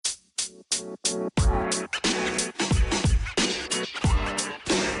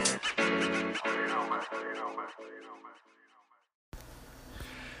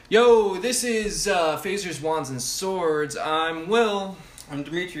Yo, this is Phasers, Wands, and Swords. I'm Will. I'm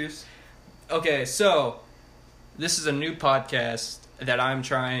Demetrius. Okay, so this is a new podcast that I'm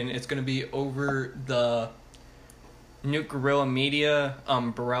trying. It's going to be over the New Guerrilla Media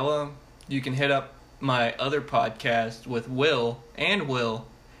umbrella. You can hit up my other podcast with Will and Will.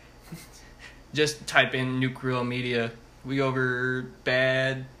 Just type in New Guerrilla Media. We go over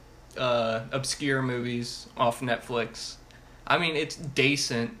bad, obscure movies off Netflix. I mean, it's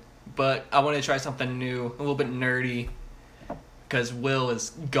decent, but I want to try something new, a little bit nerdy, because Will is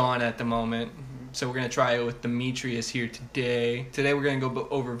gone at the moment. So we're going to try it with Demetrius here today. Today we're going to go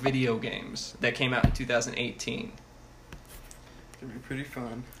over video games that came out in 2018. It's going to be pretty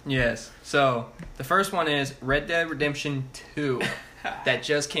fun. Yes. So the first one is Red Dead Redemption 2 that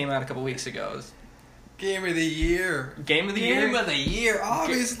just came out a couple weeks ago. Game of the year. Game of the year? Game of the year,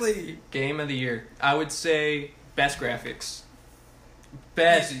 obviously. Game of the year. I would say best graphics.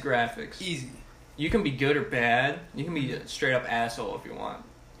 Best Easy. graphics. Easy. You can be good or bad. You can be a straight up asshole if you want.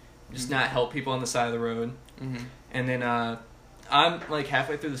 Just not help people on the side of the road. Mm-hmm. And then I'm like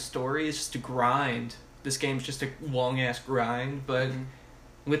halfway through the story. It's just a grind. This game's just a long ass grind, but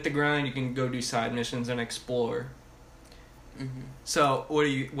with the grind you can go do side missions and explore. Mm-hmm. So what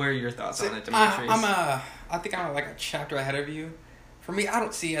are your thoughts on it, Demetrius? I think I'm like a chapter ahead of you. For me, I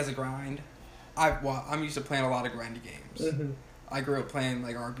don't see it as a grind. I'm used to playing a lot of grindy games. Mm-hmm. I grew up playing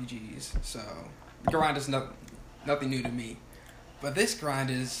like RPGs, so grind is nothing new to me. But this grind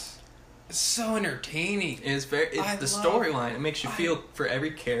is so entertaining. It's the storyline. It makes you feel for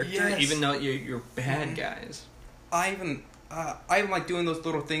every character, Yes. even though you're bad guys. I even like doing those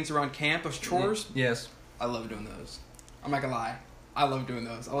little things around camp of chores. Yes. I love doing those. I'm not gonna lie. I love doing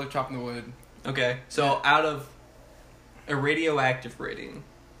those. I love chopping the wood. Okay, so out of a radioactive rating,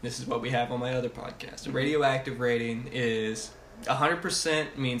 this is what we have on my other podcast. A radioactive rating is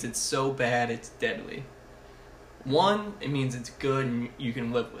 100% means it's so bad it's deadly. 1, it means it's good and you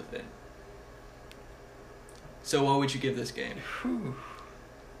can live with it. So what would you give this game? Whew.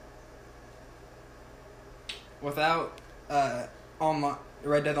 Without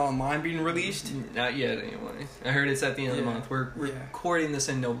Red Dead Online being released? Not yet, anyway. I heard it's at the end of the month. We're recording this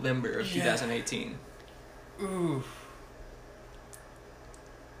in November of 2018. Ooh.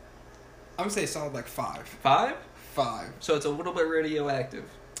 I'm gonna say solid like 5. 5? 5. So it's a little bit radioactive.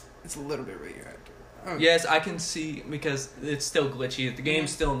 It's a little bit radioactive. Oh. Yes, I can see, because it's still glitchy. The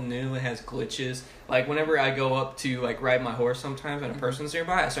game's still new. It has glitches. Like, whenever I go up to, like, ride my horse sometimes and a person's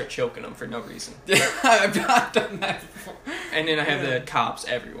nearby, I start choking them for no reason. Yeah, I've done that before. And then I have the cops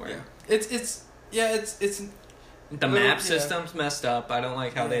everywhere. Yeah. It's The map system's messed up. I don't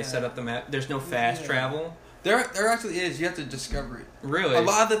like how they set up the map. There's no fast travel. There actually is. You have to discover it. Really? A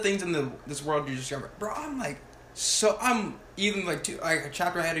lot of the things in this world you discover. Bro, I'm even like a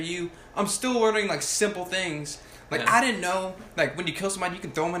chapter ahead of you. I'm still learning like simple things. Like I didn't know like when you kill somebody you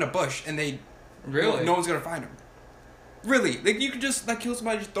can throw them in a bush and they no one's gonna find them. Really, like you could just like kill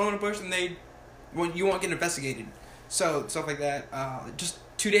somebody, just throw them in a bush and you won't get investigated. So stuff like that. Just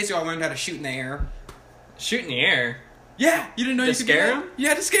 2 days ago I learned how to shoot in the air. Shoot in the air? Yeah, you didn't know you could scare do that? him? You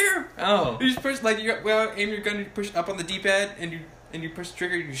had to scare him. Oh. You just push aim your gun, you push up on the D-pad and you push the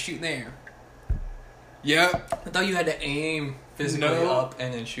trigger, you shoot in the air. Yep. I thought you had to aim physically up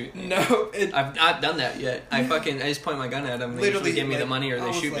and then shoot. No, I've not done that yet. I just point my gun at them. They usually give me the money or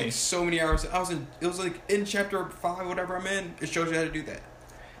they shoot me. So many hours. It was like in chapter 5, whatever I'm in. It shows you how to do that.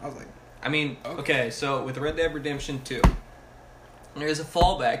 I was like, I mean, okay. So with Red Dead Redemption 2, there's a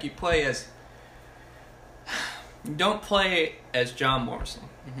fallback. You don't play as John Morrison,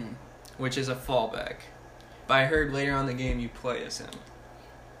 which is a fallback. But I heard later on in the game you play as him.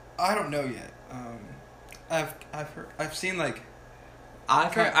 I don't know yet. I've seen like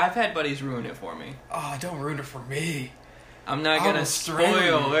I've had buddies ruin it for me. Oh, don't ruin it for me. I'm not gonna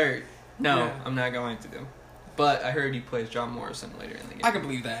spoil alert. No, I'm not going to do. But I heard he plays John Morrison later in the game. I can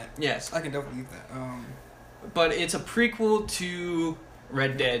believe that. Yes, I can definitely believe that. But it's a prequel to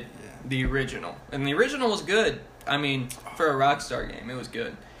Red Dead, the original, and the original was good. I mean, for a Rockstar game, it was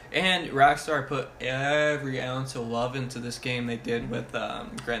good. And Rockstar put every ounce of love into this game they did with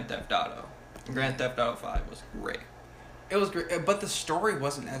Grand Theft Auto. Grand Theft Auto 5 was great. It was great, but the story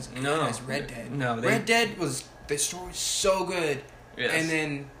wasn't as good as Red Dead. No, Red Dead was the story was so good. Yes. And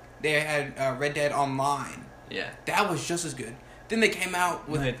then they had Red Dead Online. Yeah. That was just as good. Then they came out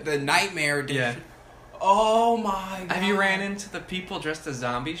with the Nightmare Edition. Yeah. Oh my god. Have you ran into the people dressed as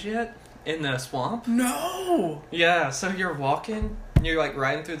zombies yet? In the swamp? No. Yeah, so you're walking, you're like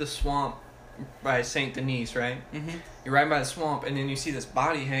riding through the swamp, by Saint Denis, right? Mm-hmm. You're riding by the swamp, and then you see this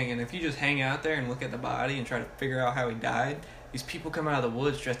body hanging. If you just hang out there and look at the body and try to figure out how he died, these people come out of the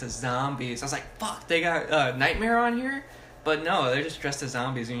woods dressed as zombies. I was like, fuck, they got Nightmare on here? But no, they're just dressed as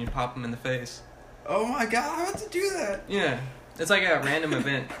zombies, and you pop them in the face. Oh my god, I have to do that. Yeah, it's like a random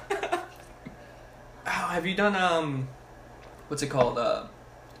event. Oh, have you done, what's it called?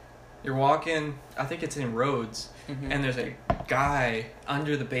 You're walking, I think it's in Rhodes, and there's a guy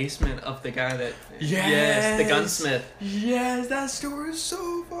under the basement of the guy that... Yes, the gunsmith. Yes, that story is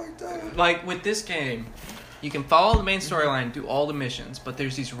so fucked up. Like, with this game, you can follow the main storyline, do all the missions, but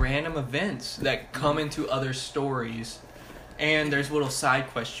there's these random events that come into other stories, and there's little side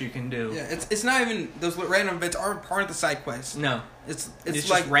quests you can do. Yeah, it's not even... Those random events aren't part of the side quest. No. It's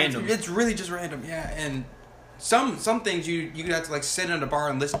just like... random. It's really just random, yeah, and... Some things you could have to like sit in a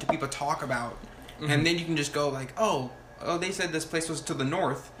bar and listen to people talk about, and then you can just go like, oh, they said this place was to the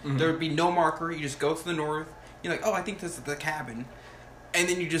north. There would be no marker. You just go to the north. You're like, oh, I think this is the cabin, and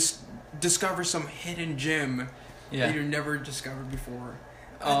then you just discover some hidden gem that you never discovered before.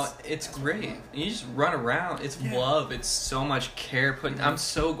 It's great. You just run around. It's love. It's so much care put. I'm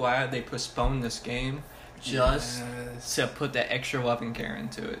so glad they postponed this game. Just to put that extra love and care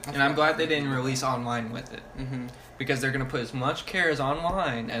into it. And I'm glad they didn't release online with it. Because they're going to put as much care as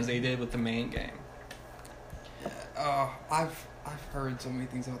online as they did with the main game. I've heard so many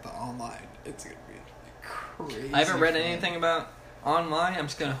things about the online. It's going to be crazy. I haven't read anything about online. I'm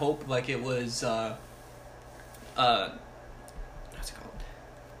just going to hope like it was, what's it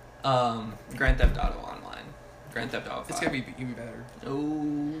called? Grand Theft Auto Online. Grand Theft Auto 5. It's going to be even better.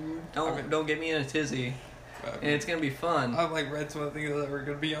 Oh, don't get me in a tizzy. And it's going to be fun. I've like read some of the things that were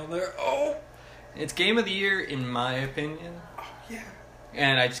going to be on there. Oh! It's Game of the Year, in my opinion. Oh, yeah.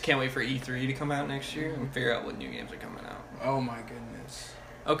 And I just can't wait for E3 to come out next year and figure out what new games are coming out. Oh, my goodness.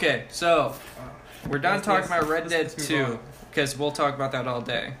 Okay, so we're done talking about Red Dead 2, because we'll talk about that all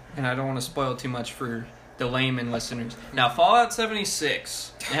day. And I don't want to spoil too much for the layman listeners. Now, Fallout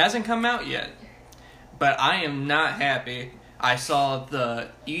 76, it hasn't come out yet. But I am not happy. I saw the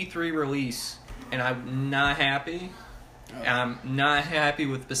E3 release, and I'm not happy. And I'm not happy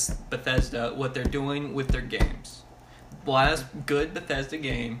with Bethesda, what they're doing with their games. The last good Bethesda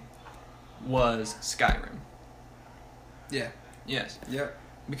game was Skyrim. Yeah. Yes. Yep.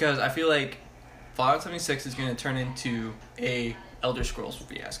 Because I feel like Fallout 76 is going to turn into a Elder Scrolls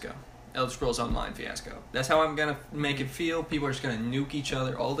fiasco. Elder Scrolls Online fiasco. That's how I'm going to make it feel. People are just going to nuke each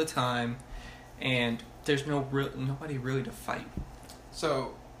other all the time. And there's nobody really to fight.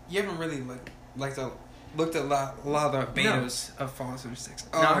 So you haven't really looked at a lot of the betas of Fallout 76.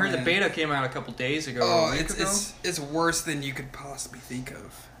 Oh, now I heard the beta came out a couple days ago. Oh, it's worse than you could possibly think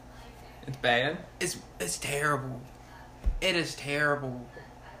of. It's bad. It's terrible. It is terrible.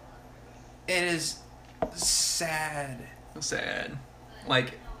 It is sad. Sad.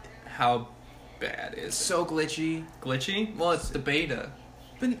 Like, how bad is it? So glitchy. Glitchy? Well, it's the beta.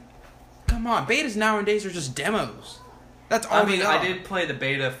 But come on, betas nowadays are just demos. That's all. I did play the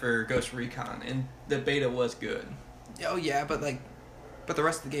beta for Ghost Recon, and the beta was good. Oh yeah, but the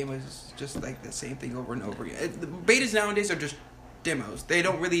rest of the game was just like the same thing over and over again. The betas nowadays are just demos. They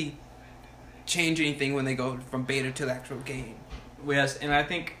don't really change anything when they go from beta to the actual game. Yes, and I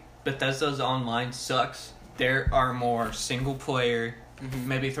think Bethesda's online sucks. There are more single player.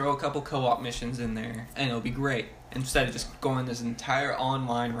 Maybe throw a couple co-op missions in there, and it'll be great. Instead of just going this entire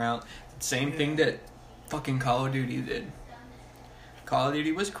online route. Same thing that fucking Call of Duty did. Call of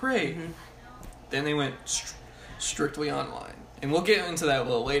Duty was great. Then they went strictly online. And we'll get into that a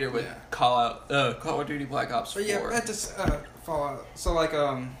little later with Call of Duty Black Ops 4. But yeah, that just Fallout.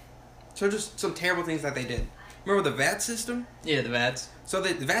 So so just some terrible things that they did. Remember the VAT system? Yeah, the VATS. So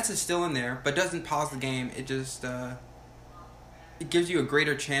the VATS is still in there, but doesn't pause the game. It just it gives you a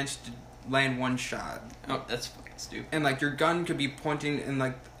greater chance to land one shot. Oh, that's fucking stupid. And your gun could be pointing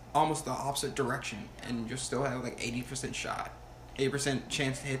in almost the opposite direction, and you still have 80% shot, 80%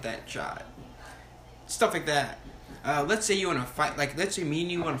 chance to hit that shot. Stuff like that. Let's say you want to fight. Let's say me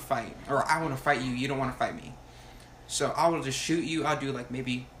and you want to fight, or I want to fight you. You don't want to fight me. So I will just shoot you. I'll do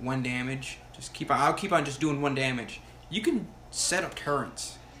maybe 1 damage. I'll keep on just doing 1 damage. You can set up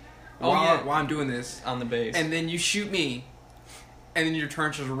turrets. While I'm doing this on the base, and then you shoot me, and then your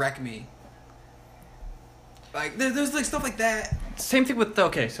turn just wreck me. There's stuff like that. Same thing with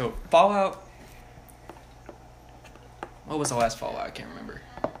so Fallout. What was the last Fallout? I can't remember.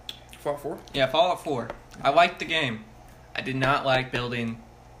 Fallout 4? Yeah, Fallout 4. I liked the game. I did not like building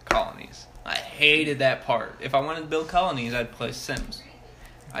colonies. I hated that part. If I wanted to build colonies, I'd play Sims.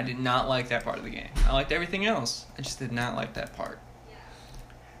 I did not like that part of the game. I liked everything else. I just did not like that part.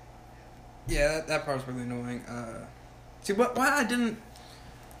 Yeah, that part was really annoying. See, why I didn't...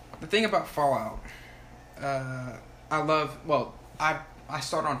 The thing about Fallout, I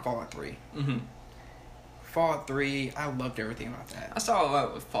started on Fallout 3. Mm-hmm. Fallout 3, I loved everything about that. I saw a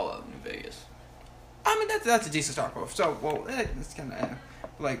lot with Fallout New Vegas. I mean, that's a decent start off. So, it's kind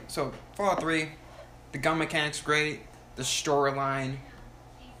of... so, Fallout 3, the gun mechanics great, the storyline,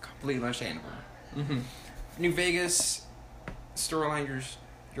 completely understandable. Mm-hmm. New Vegas, storyline,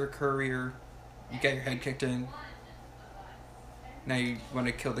 you're a courier, you got your head kicked in. Now you want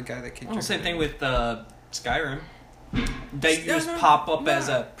to kill the guy that kicked you. Same thing with Skyrim. They just pop up as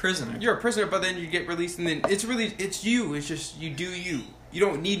a prisoner. You're a prisoner, but then you get released, and then it's you. It's just you do you. You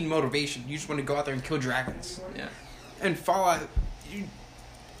don't need motivation. You just want to go out there and kill dragons. Yeah. And Fallout,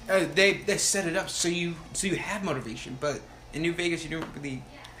 they set it up so you have motivation, but in New Vegas you don't really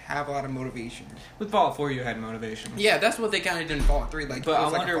have a lot of motivation. With Fallout 4, you had motivation. Yeah, that's what they kind of did in Fallout 3. But I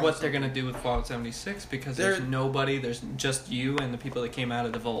wonder what they're gonna do with Fallout 76 because there's nobody. There's just you and the people that came out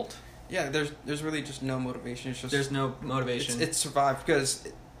of the vault. Yeah, there's really just no motivation. It's just there's no motivation. It's survived because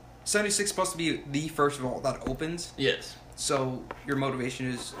 76 is supposed to be the first vault that opens. Yes. So your motivation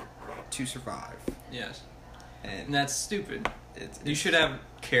is to survive. Yes. And that's stupid. You should have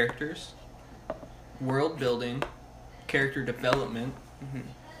characters, world building, character development,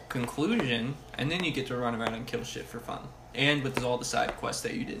 conclusion, and then you get to run around and kill shit for fun. And with all the side quests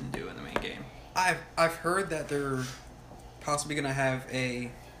that you didn't do in the main game. I've heard that they're possibly gonna have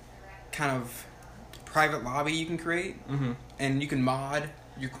a kind of private lobby you can create, and you can mod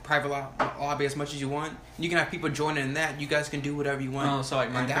your private lobby as much as you want. You can have people join in that. You guys can do whatever you want. Oh, so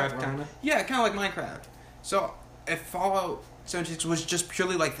like Minecraft kind of? Yeah, kind of like Minecraft. So if Fallout 76 was just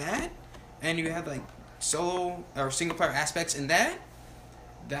purely like that, and you had like solo or single player aspects in that,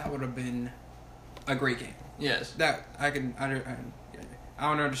 that would have been a great game. Yes. That I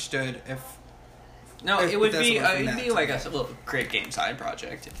don't understood if. No, it would be like a little great game side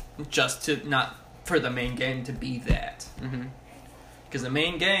project, just to not for the main game to be that. Because the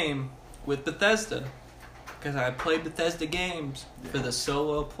main game with Bethesda, because I played Bethesda games for the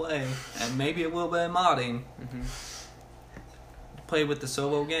solo play and maybe a little bit of modding. Play with the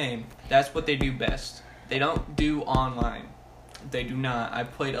solo game. That's what they do best. They don't do online. They do not. I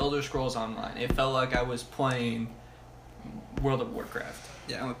played Elder Scrolls Online. It felt like I was playing World of Warcraft.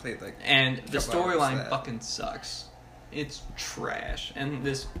 Yeah, I only played and the storyline fucking sucks. It's trash. And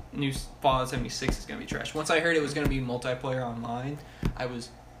this new Fallout 76 is gonna be trash. Once I heard it was gonna be multiplayer online, I was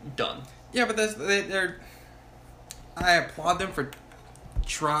done. Yeah, but I applaud them for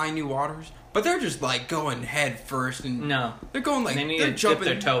trying new waters, but they're just like going head first and they're going like they need to dip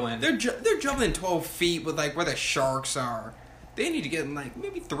their toe in. They're jumping 12 feet with like where the sharks are. They need to get in like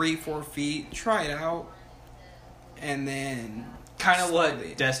maybe 3-4 feet, try it out, and then kind of what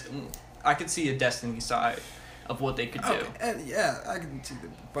I could see a Destiny side of what they could do. Yeah, I can see the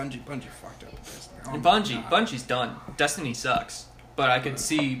Bungie fucked up with Destiny. Bungie's done. Destiny sucks. But I could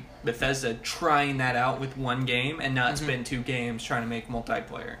see Bethesda trying that out with one game and not spend 2 games trying to make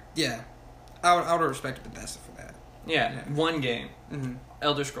multiplayer. Yeah. I would have respected Bethesda for that. Yeah. One game.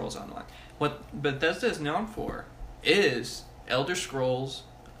 Elder Scrolls Online. What Bethesda is known for is Elder Scrolls,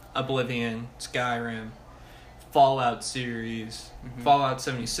 Oblivion, Skyrim, Fallout series. Fallout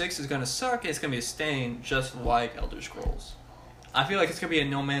 76 is going to suck. It's going to be a stain just like Elder Scrolls. I feel like it's going to be a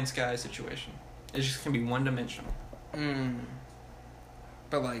No Man's Sky situation. It's just going to be one-dimensional.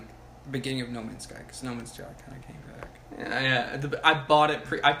 But like the beginning of No Man's Sky, because No Man's Sky kind of came back. Yeah. I bought it.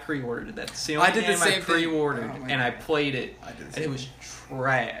 I pre-ordered it. That's the only game I pre-ordered, and I played it, and it was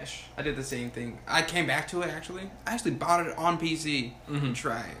trash. I did the same thing. I came back to it actually. I actually bought it on PC to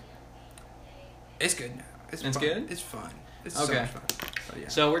try it. It's good now. It's fun. Good? It's fun. It's so much fun.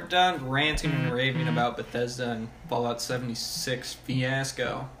 So we're done ranting and raving about Bethesda and Fallout 76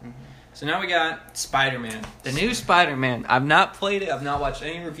 fiasco. So now we got Spider-Man. The new Spider-Man. I've not played it. I've not watched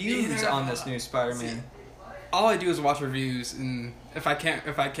any reviews on this new Spider-Man. See, all I do is watch reviews, and if I can't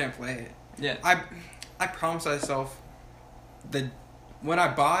play it, I promised myself that when I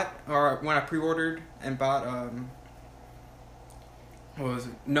pre-ordered and bought what was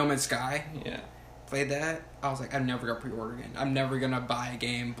it? No Man's Sky. Yeah. Played that. I was like, I'm never gonna pre-order again. I'm never gonna buy a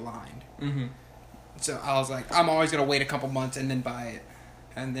game blind. So I was like, I'm always gonna wait a couple months and then buy it.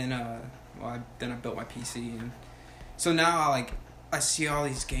 And then I built my PC, and so now I see all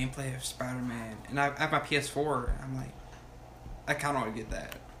these gameplay of Spider-Man, and I have my PS4. I'm like, I kind of want to get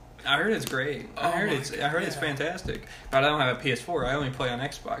that. I heard it's great. I heard it's fantastic. But I don't have a PS4. I only play on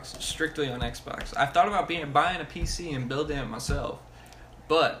Xbox, strictly on Xbox. I've thought about buying a PC and building it myself,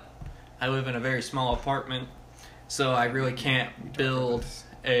 but I live in a very small apartment, so I really can't build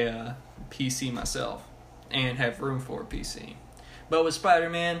a PC myself and have room for a PC. But with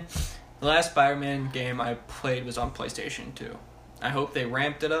Spider-Man, the last Spider-Man game I played was on PlayStation 2. I hope they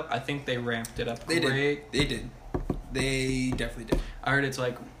ramped it up. I think they ramped it up great. They did. They definitely did. I heard it's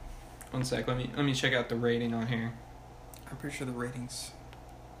like, one sec, let me check out the rating on here. I'm pretty sure the rating's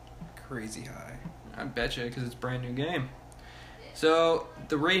crazy high. I betcha, because it's a brand new game. So,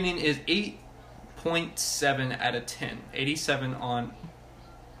 the rating is 8.7 out of 10. 87 on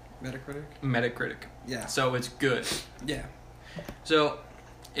Metacritic. Yeah. So, it's good. Yeah. So,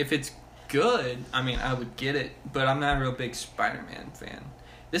 if it's good, I mean, I would get it, but I'm not a real big Spider-Man fan.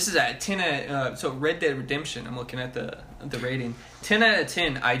 This is at 10 out so Red Dead Redemption, I'm looking at the rating. 10 out of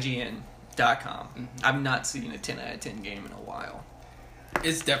 10 IGN.com. Mm-hmm. I've not seen a 10 out of 10 game in a while.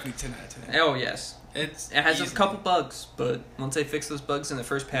 It's definitely 10 out of 10. Oh, yes. It has a couple bugs, but once they fix those bugs in the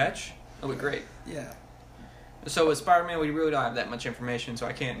first patch, it'll be great. Yeah. So with Spider-Man, we really don't have that much information, so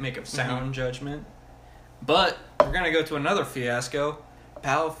I can't make a sound judgment. But we're going to go to another fiasco,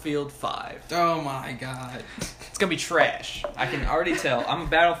 Battlefield 5. Oh my god. It's going to be trash. I can already tell. I'm a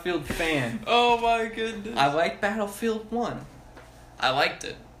Battlefield fan. Oh my goodness. I like Battlefield 1. I liked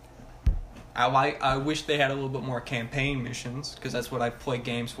it. I wish they had a little bit more campaign missions, because that's what I play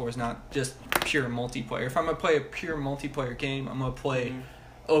games for, is not just pure multiplayer. If I'm going to play a pure multiplayer game, I'm going to play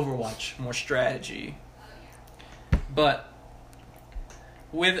Overwatch, more strategy. But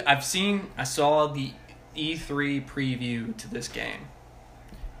I saw the E3 preview to this game.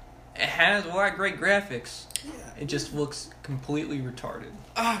 It has a lot of great graphics. Yeah. It just looks completely retarded.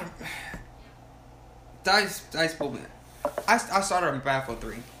 Dice pulled me. I started on Battlefield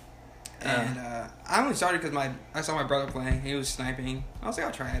 3. And I only started because I saw my brother playing. He was sniping. I was like,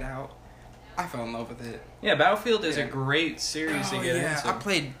 I'll try it out. I fell in love with it. Yeah, Battlefield is a great series to get into. I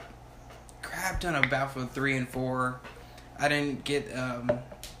played crap ton of Battlefield 3 and 4. I didn't get,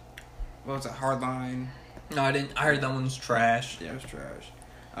 what was it, Hardline. No, I didn't. I heard that one's trash. Yeah, it was trash.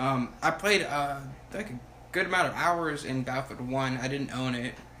 I played like a good amount of hours in Battlefield 1. I didn't own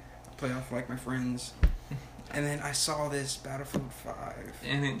it. I played off like my friends. And then I saw this Battlefield 5.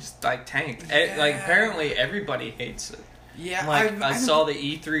 And it just like tanked. Yeah. Like apparently everybody hates it. Yeah, like I saw the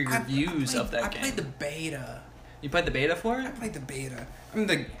E3 reviews of that game. I played the beta. You played the beta for it? I played the beta. I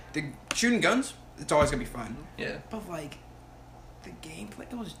mean the shooting guns, it's always gonna be fun. Yeah. But like the gameplay,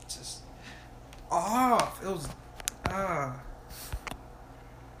 it was just off. It was Are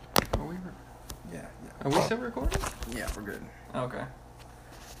we? yeah. Are we still recording? Yeah, we're good. Okay.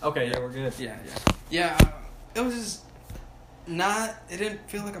 Okay, yeah, we're good. Yeah. It was just not. It didn't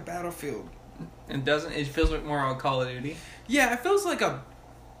feel like a Battlefield. It feels like more on Call of Duty. Yeah, it feels like a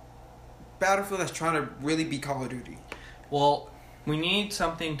Battlefield that's trying to really be Call of Duty. Well, we need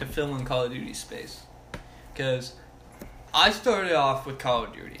something to fill in Call of Duty space. Because I started off with Call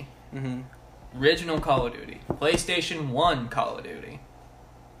of Duty. Mm-hmm. Original Call of Duty. PlayStation 1 Call of Duty.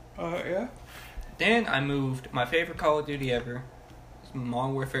 Yeah? Then I moved. My favorite Call of Duty ever is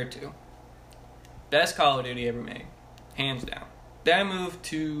Modern Warfare 2. Best Call of Duty ever made. Hands down. Then I moved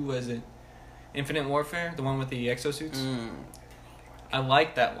to, was it Infinite Warfare? The one with the exosuits? I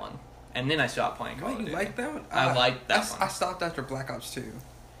liked that one. And then I stopped playing Call of Duty. You like that one? I liked that one. I stopped after Black Ops 2.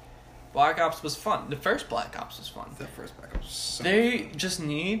 Black Ops was fun. The first Black Ops was fun. The first Black Ops was so They fun. just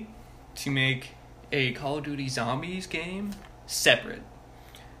need to make a Call of Duty Zombies game separate.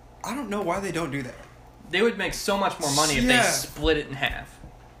 I don't know why they don't do that. They would make so much more money if they split it in half.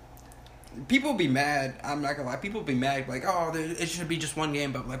 People would be mad. I'm not gonna lie. People would be mad. Like, oh, it should be just one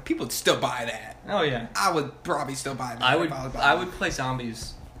game. But like, people would still buy that. Oh yeah. I would probably still buy that. I would play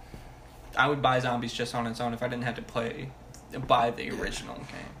Zombies. I would buy Zombies just on its own if I didn't have to buy the original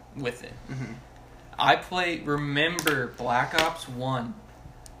game with it. Mm-hmm. Remember Black Ops 1.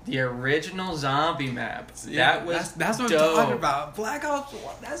 The original zombie map. Yeah, that was that's what dope. I'm talking about. Black Ops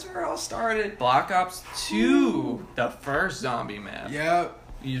 1. That's where it all started. Black Ops 2. The first zombie map. Yep.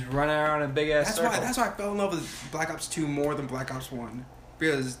 You just run around in a big ass circle. That's why I fell in love with Black Ops 2 more than Black Ops 1.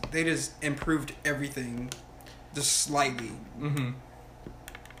 Because they just improved everything just slightly. Mm-hmm.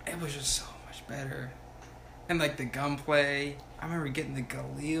 It was just so much better. And like the gunplay. I remember getting the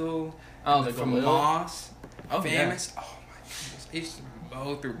Galil. Oh, the from Galil? Moss. Oh, Famous. Yeah. Oh my goodness. I used to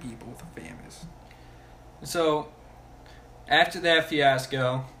mow through people with the Famous. So, after that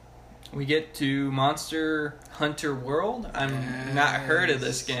fiasco, we get to Monster Hunter World. I'm not heard of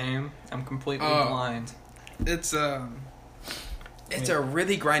this game. I'm completely blind. It's a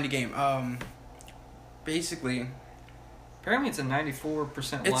really grindy game. Basically, apparently it's a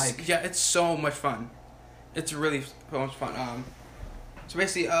 94% like. Yeah, it's so much fun. It's really so much fun. So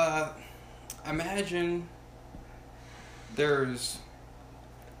basically, imagine there's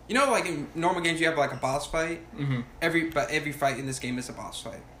You know, like in normal games, you have like a boss fight. Mm-hmm. Every fight in this game is a boss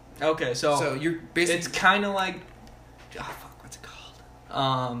fight. Okay, so you're basically it's kind of like, what's it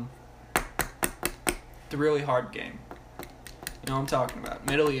called? The really hard game. You know what I'm talking about?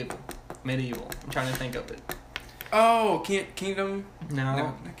 Medieval. I'm trying to think of it. Oh, Kingdom. No,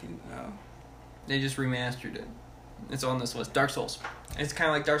 Not Kingdom. No. they just remastered it. It's on this list. Dark Souls. It's kind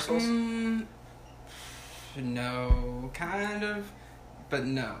of like Dark Souls. No, kind of, but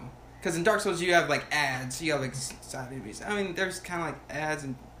no. Because in Dark Souls you have like ads. You have like side enemies. I mean, there's kind of like ads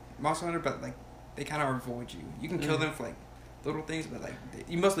in Monster Hunter, but like they kind of avoid you. You can kill them for like little things, but like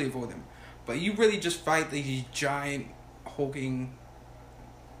you mostly avoid them. But you really just fight these giant hulking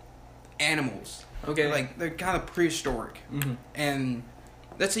animals. Okay. They're kind of prehistoric. Mm-hmm. And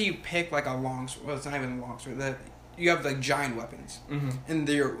let's say you pick like a long sword. Well, it's not even a long sword. That you have like giant weapons. Mm-hmm. And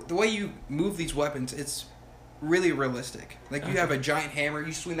the way you move these weapons, it's really realistic. Like you have a giant hammer.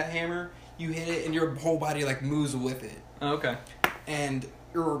 You swing that hammer, you hit it, and your whole body like moves with it. Okay. And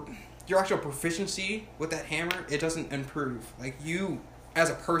your actual proficiency with that hammer, it doesn't improve. Like you as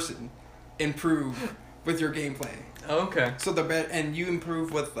a person improve with your gameplay. Okay. So and you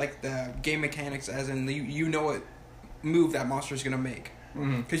improve with like the game mechanics, as in you know what move that monster is gonna make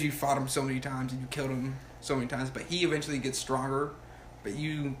because you fought him so many times and you killed him so many times. But he eventually gets stronger. But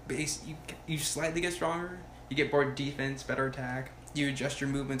you slightly get stronger. You get more defense, better attack. You adjust your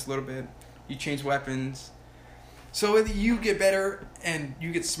movements a little bit. You change weapons. So you get better and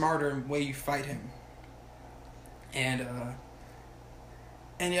you get smarter in the way you fight him. And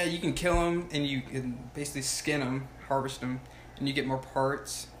yeah, you can kill him and you can basically skin him, harvest him, and you get more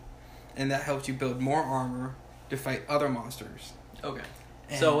parts. And that helps you build more armor to fight other monsters. Okay.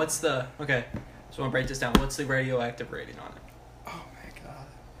 And So what's the... Okay. So I'm going to break this down. What's the radioactive rating on it? Oh my god.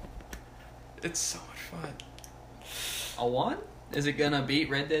 It's so much fun. A 1? Is it going to beat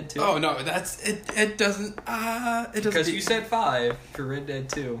Red Dead 2? Oh no, that's it. It doesn't. It doesn't. Because you said 5 for Red Dead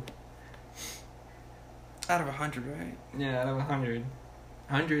 2. Out of 100, right? Yeah, out of 100.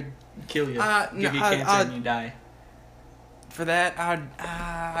 100 kill you. No, Give you cancer and you die. For that,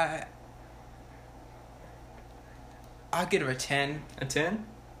 I'll give it a 10. A 10?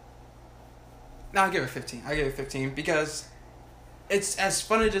 No, I'll give it 15. I'll give it 15 because it's as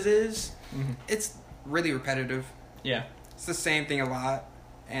fun as it is. Mm-hmm. It's really repetitive. Yeah. It's the same thing a lot,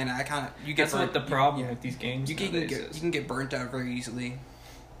 and you get That's like the problem with these games. You can get burnt out very easily.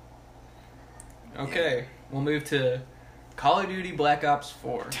 Okay, we'll move to Call of Duty Black Ops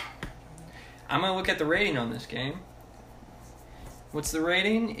 4. I'm gonna look at the rating on this game. What's the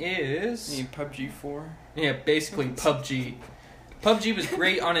rating? Is You mean PUBG 4? yeah, basically PUBG. PUBG was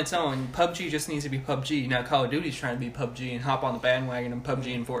great on its own. PUBG just needs to be PUBG. Now Call of Duty's trying to be PUBG and hop on the bandwagon of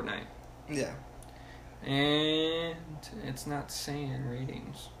PUBG and Fortnite. Yeah. And it's not saying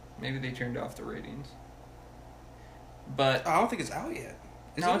ratings. Maybe they turned off the ratings. But I don't think it's out yet.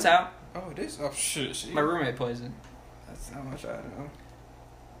 no, it's out. Oh, it is? Oh, shit. My roommate plays it. That's how much I know.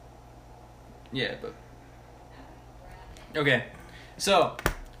 Yeah, but... Okay. So,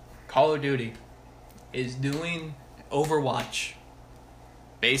 Call of Duty is doing Overwatch.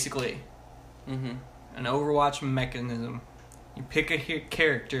 Basically. Mm-hmm. An Overwatch mechanism. You pick a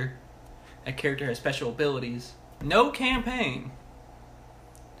character. That character has special abilities. No campaign.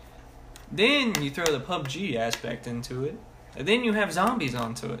 Then you throw the PUBG aspect into it. And then you have zombies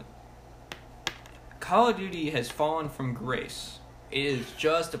onto it. Call of Duty has fallen from grace. It is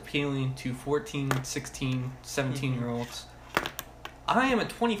just appealing to 14, 16, 17-year-olds. I am a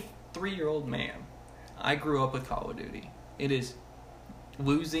 23-year-old man. I grew up with Call of Duty. It is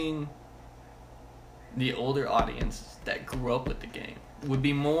losing the older audience that grew up with the game. Would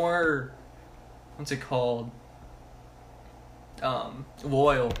be more... What's it called?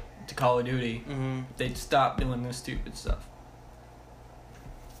 Loyal to Call of Duty. Mm-hmm. They'd stop doing this stupid stuff.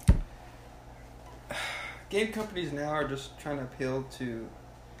 Game companies now are just trying to appeal to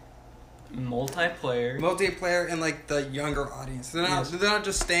Multiplayer and like the younger audience. They're not. Yes. They're not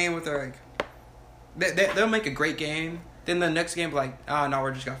just staying with their like. They'll make a great game. Then the next game, like, oh no,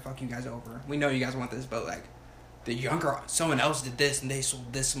 we're just gonna fuck you guys over. We know you guys want this, but like, the younger someone else did this and they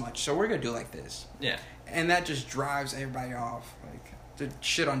sold this much, so we're gonna do it like this. Yeah. And that just drives everybody off. Like, to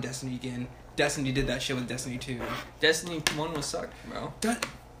shit on Destiny again. Destiny did that shit with Destiny 2. Destiny 1 was sucked, bro.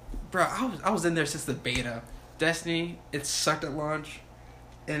 Bro, I was in there since the beta. Destiny, it sucked at launch,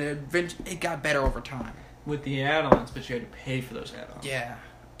 and it got better over time. With the add-ons, but you had to pay for those add-ons. Yeah,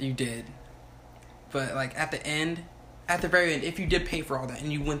 you did. But like at the very end, if you did pay for all that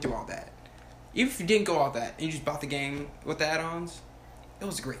and you went through all that, even if you didn't go all that and you just bought the game with the add-ons, it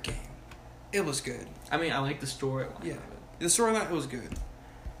was a great game. It was good. I mean, I like the storyline. Yeah, the storyline, it was good.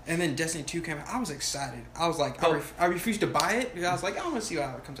 And then Destiny 2 came out. I was excited. I was like, Oh. I refused to buy it because I was like, I want to see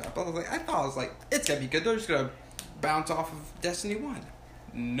how it comes out. But I thought it was like, it's gonna be good. They're just gonna bounce off of Destiny 1.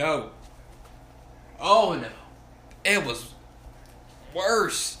 No. Oh no. It was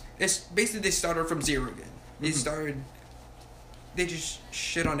worse. It's basically they started from zero again. They just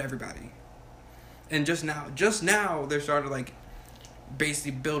shit on everybody. And just now they're starting to like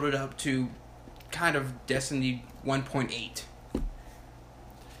basically build it up to kind of Destiny 1.8.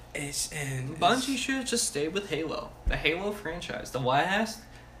 Bungie should have just stayed with Halo. The Halo franchise. The last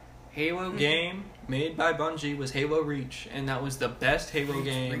Halo game made by Bungie was Halo Reach, and that was the best Halo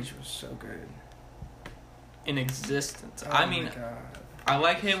game Reach was so good in existence. Oh I mean, my God. I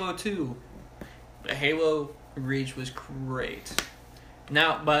like Halo 2, but Halo Reach was great.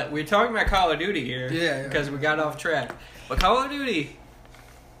 Now, but we're talking about Call of Duty here, because we got off track. But Call of Duty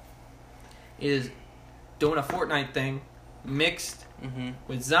is doing a Fortnite thing, mixed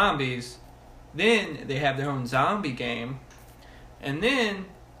with zombies. Then they have their own zombie game, and then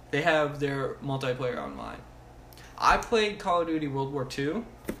they have their multiplayer online. I played Call of Duty World War II.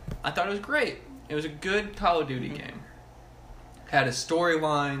 I thought it was great. It was a good Call of Duty game. Had a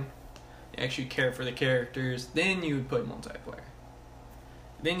storyline. You actually care for the characters. Then you would play multiplayer.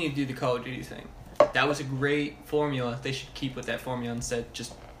 Then you do the Call of Duty thing. That was a great formula. They should keep with that formula instead of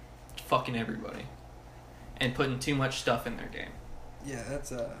just fucking everybody and putting too much stuff in their game. Yeah,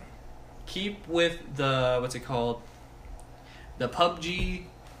 that's Keep with the, what's it called? The PUBG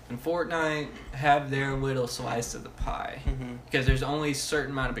and Fortnite have their little slice of the pie. Because there's only a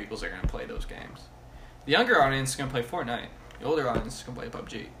certain amount of people that are going to play those games. The younger audience is going to play Fortnite. The older audience is going to play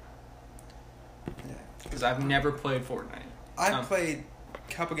PUBG. Yeah. Because I've never played Fortnite. I played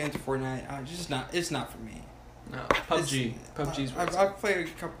a couple games of Fortnite. It's not for me. No, PUBG. PUBG's I've played a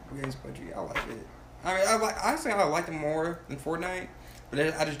couple games of PUBG. I like it. I mean, honestly, I like it more than Fortnite, but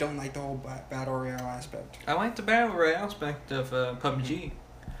I just don't like the whole battle royale aspect. I like the battle royale aspect of PUBG.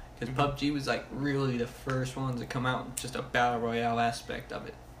 Because PUBG was like really the first ones to come out with just a battle royale aspect of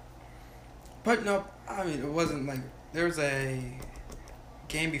it. But no, I mean, it wasn't like, there was a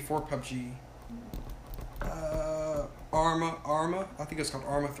game before PUBG. Arma. I think it was called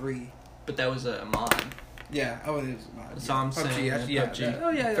Arma 3. But that was a mod. Yeah, it was a mod. That's all I'm saying. Actually,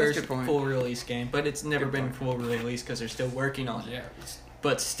 PUBG. that's First a good point. full release game. But it's never Good been point. full release because they're still working on it. Yeah.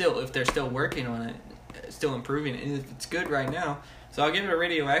 But still, if they're still working on it, still improving it, and if it's good right now, so I'll give it a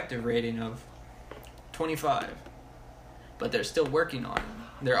radioactive rating of 25. But they're still working on it.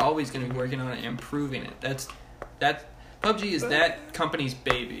 They're always going to be working on it and improving it. That's PUBG is that company's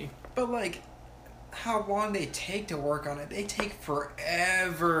baby. But like, how long they take to work on it? They take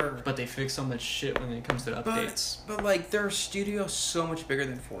forever. But they fix so much shit when it comes to the updates. But like, their studio's so much bigger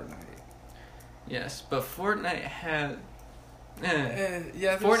than Fortnite. Yes, but Fortnite had.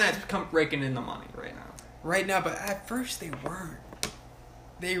 Yeah, Fortnite's raking in the money right now. Right now, but at first they weren't.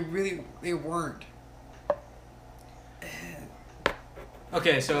 They weren't.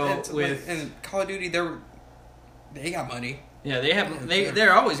 Okay, so and Call of Duty, they got money. Yeah,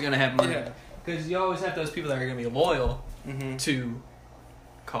 they're always gonna have money. Yeah. Because you always have those people that are gonna be loyal Mm-hmm. to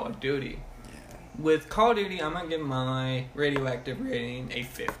Call of Duty. Yeah. With Call of Duty, I'm gonna give my radioactive rating a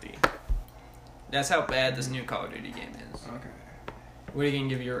 50. That's how bad this new Call of Duty game is. Okay. What are you gonna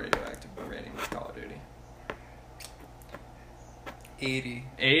give your radioactive rating with Call of Duty? 80.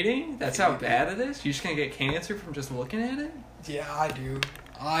 80? That's how 80. bad it is? You're just gonna get cancer from just looking at it? Yeah, I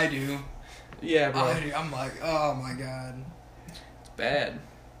do. Yeah, bro. I'm like, oh my god. It's bad.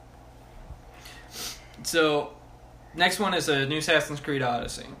 So, next one is a new Assassin's Creed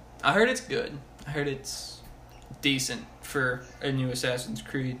Odyssey. I heard it's good. I heard it's decent for a new Assassin's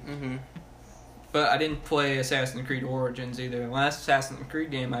Creed. Mm-hmm. But I didn't play Assassin's Creed Origins either. The last Assassin's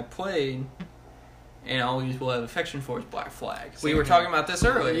Creed game I played, and I always will have affection for, is Black Flag. We were talking about this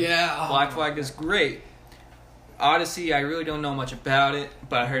earlier. Yeah. Black Flag is great. Odyssey, I really don't know much about it,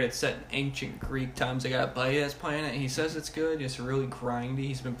 but I heard it's set in ancient Greek times. I got a buddy that's playing it. He says it's good. It's really grindy.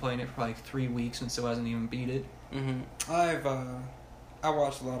 He's been playing it for like 3 weeks and still hasn't even beat it. Mm-hmm. I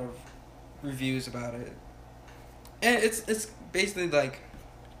watched a lot of reviews about it, and it's basically like,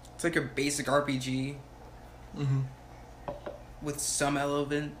 it's like a basic RPG with some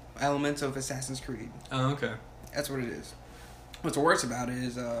elements of Assassin's Creed. Oh, okay. That's what it is. What's worse about it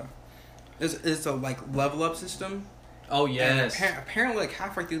is it's a like level up system. Oh yes. And apparently, like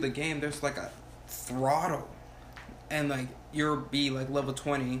halfway through the game, there's like a throttle, and like you'll be like level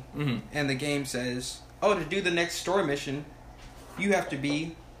 20, and the game says, "Oh, to do the next story mission, you have to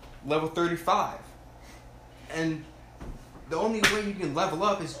be level 35." And the only way you can level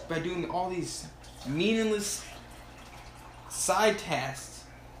up is by doing all these meaningless side tasks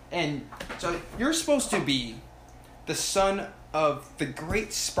And so you're supposed to be the son of the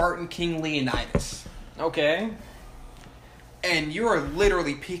great Spartan king Leonidas. Okay. And you are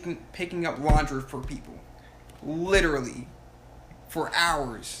literally picking up laundry for people. Literally. For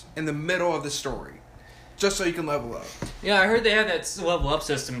hours in the middle of the story. Just so you can level up. Yeah, I heard they have that level up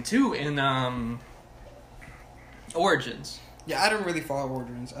system too in Origins. Yeah, I didn't really follow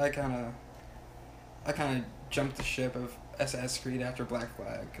Origins. I kind of jumped the ship of Assassin's Creed after Black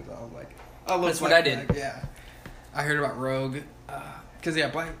Flag because I was like, I love That's Black what I Flag. did. Yeah, I heard about Rogue because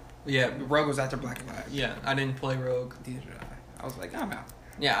Rogue was after Black Flag. Yeah, I didn't play Rogue. Neither did I was like, I'm out.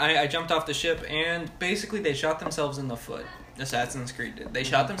 Yeah, I jumped off the ship and basically they shot themselves in the foot. Assassin's Creed did. They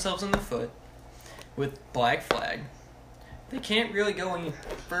shot themselves in the foot with Black Flag. They can't really go any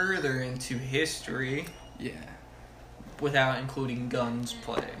further into history. Yeah. Without including guns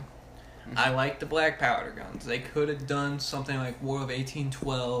play. Mm-hmm. I like the black powder guns. They could have done something like War of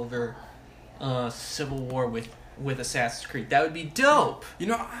 1812 or Civil War with Assassin's Creed. That would be dope. You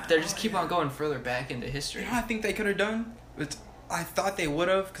know, they just keep on going further back into history. You know what I think they could have done? I thought they would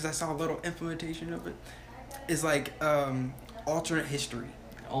have because I saw a little implementation of it. Is like alternate history.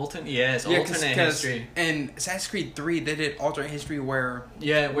 Alternate history. And Assassin's Creed 3, they did alternate history where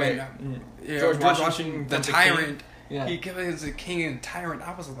George Washington, the tyrant, yeah. He was a king and tyrant.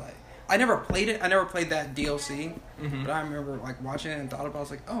 I was like, I never played it. I never played that DLC, but I remember like watching it and thought about it. I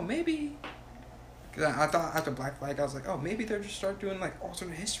was like, oh, maybe. Because I thought after Black Flag, I was like, oh, maybe they'll just start doing like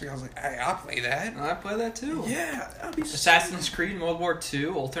alternate history. I was like, hey, I'll play that. I play that too. Yeah, that'd be Assassin's Creed World War II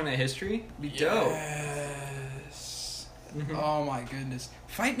alternate history. Be dope. Yes. Mm-hmm. Oh my goodness,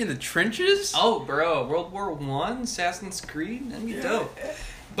 fighting in the trenches. Oh, bro, World War I, Assassin's Creed. That'd be dope.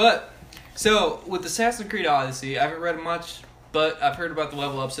 But so with Assassin's Creed Odyssey, I haven't read much, but I've heard about the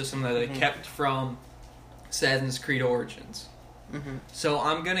level up system that they kept from Assassin's Creed Origins. Mm-hmm. So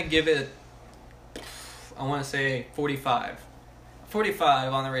I'm gonna give it, I want to say 45.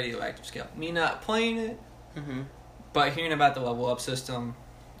 45 on the radioactive scale. Me not playing it, but hearing about the level up system,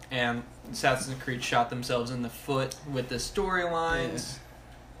 and Assassin's Creed shot themselves in the foot with the storylines.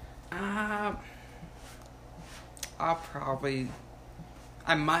 Yeah.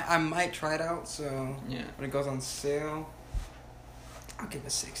 I might try it out. So yeah, when it goes on sale, I'll give it a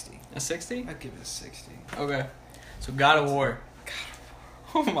 60. A 60? I'd give it a 60. Okay. So God of War.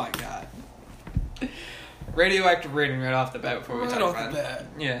 Oh my god. Radioactive rating right off the bat before we talk about it.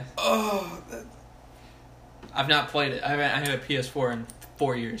 Yeah. Oh. I've not played it. I had a PS4 in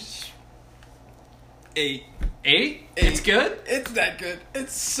 4 years. 8. 8? It's good? It's that good.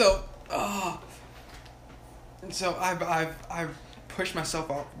 It's so. Oh. And so I've pushed myself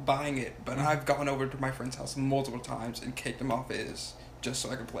off buying it, but I've gone over to my friend's house multiple times and kicked him off his just so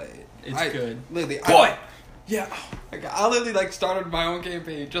I could play it. It's good. Literally, boy. Yeah. I literally started my own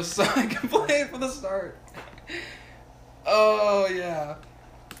campaign just so I could play it from the start. Oh yeah.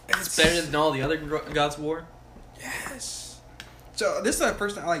 It's better than all the other God's War. Yes. So this is the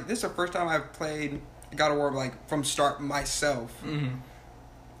first time. This is the first time I've played God of War from start myself. Mm-hmm.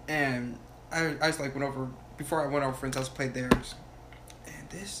 And I just went over before I went over friends' house, played theirs, and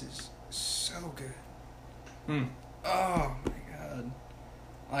this is so good. Oh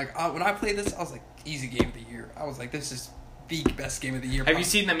my god! When I played this, I was like, easy game of the year. I was like, this is the best game of the year. Have you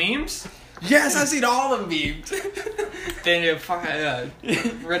seen the memes? Yes, I've seen all the memes. Then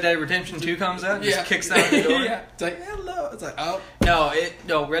Red Dead Redemption 2 comes out and just kicks down the door. Yeah. It's like, hello. It's like, oh.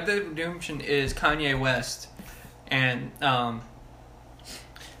 No, Red Dead Redemption is Kanye West, and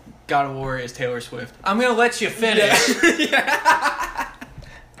God of War is Taylor Swift. I'm gonna let you finish. Yeah.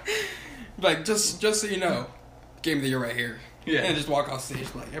 Just so you know, game of the year right here. Yeah. And just walk off stage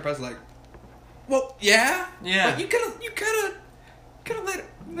everybody's like, well, yeah. Yeah. You could have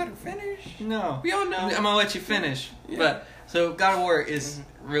let her finish. No. We all know. I'm gonna let you finish. Yeah. But so God of War is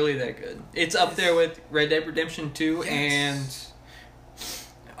really that good. It's up there with Red Dead Redemption 2 and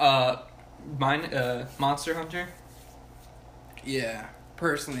Monster Hunter. Yeah.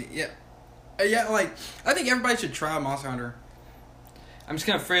 Personally, yeah. I think everybody should try Monster Hunter. I'm just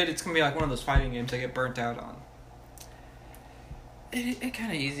kind of afraid it's gonna be like one of those fighting games I get burnt out on. It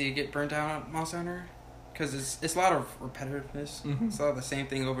kind of easy to get burnt out on Monster Hunter because it's a lot of repetitiveness. Mm-hmm. It's a lot of the same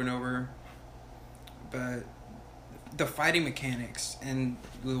thing over and over. But the fighting mechanics and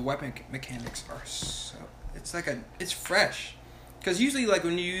the weapon mechanics are it's fresh. Because usually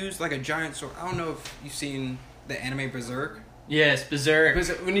when you use a giant sword, I don't know if you've seen the anime Berserk. Yes, Berserk.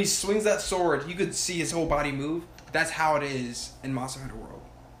 Because when he swings that sword, you could see his whole body move. That's how it is in Monster Hunter World.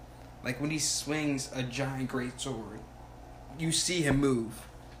 When he swings a giant great sword, you see him move.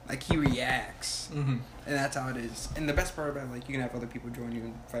 Like he reacts, Mm-hmm. and that's how it is. And the best part about it, like you can have other people join you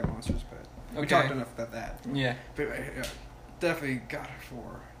and fight monsters, but we Okay. talked enough about that. Yeah. But definitely God of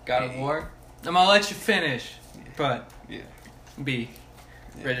War. God of War. I'm gonna let you finish, but Yeah. B.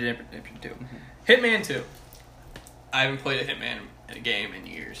 Yeah. Red Dead Redemption 2. Mhm. Hitman 2. I haven't played a Hitman in a game in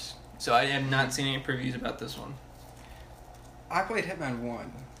years, so I have not seen any previews about this one. I played Hitman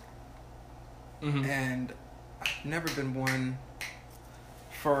 1, Mm-hmm. and I've never been one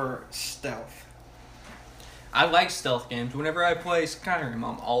for stealth. I like stealth games. Whenever I play Skyrim,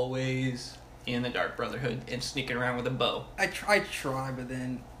 I'm always in the Dark Brotherhood and sneaking around with a bow. I try, but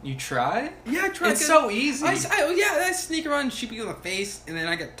then You try? yeah, I try. It's so easy. I sneak around and shoot people in the face, and then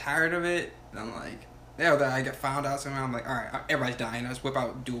I get tired of it, and I'm like, yeah, then I get found out somehow. I'm like, all right, everybody's dying. I just whip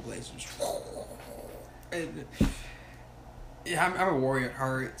out dual blades. And, yeah, I'm a warrior at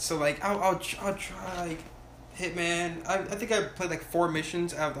heart, so like I'll try like Hitman. I think I played like 4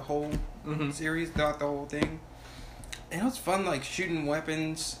 missions out of the whole Mm-hmm. series, throughout the whole thing, and it was fun like shooting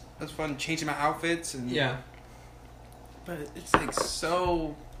weapons. It was fun changing my outfits and Yeah. But it's like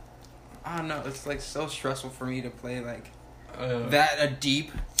so, I don't know. It's like so stressful for me to play like that a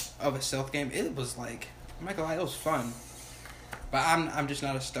deep of a stealth game. It was like, I'm not gonna lie, it was fun, but I'm just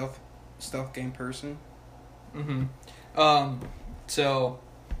not a stealth game person. Mm-hmm. So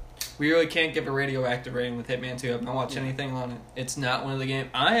we really can't give a radioactive rating with Hitman 2. I've not watched Yeah. anything on it. It's not one of the games.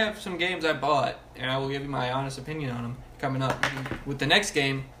 I have some games I bought, and I will give you my honest opinion on them coming up. With the next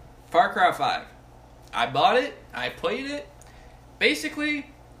game, Far Cry 5. I bought it. I played it. Basically,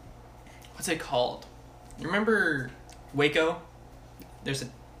 what's it called? You remember Waco? There's a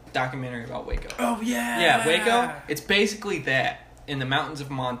documentary about Waco. Oh yeah. Yeah, Waco. It's basically that in the mountains of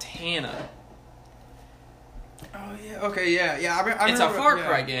Montana. Oh yeah. Okay. Yeah. Yeah. I It's a remember, Far yeah.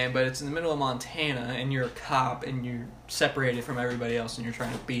 Cry game, but it's in the middle of Montana, and you're a cop, and you're separated from everybody else, and you're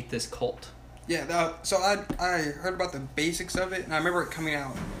trying to beat this cult. Yeah. So I heard about the basics of it, and I remember it coming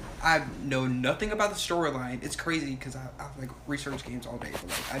out. I know nothing about the storyline. It's crazy because I've like researched games all day, but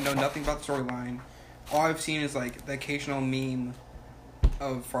like I know nothing about the storyline. All I've seen is like the occasional meme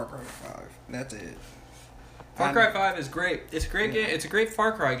of Far Cry 5. That's it. Far Cry 5 is great. It's a great game. It's a great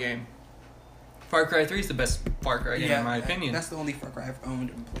Far Cry game. Far Cry 3 is the best Far Cry game, in my opinion. That's the only Far Cry I've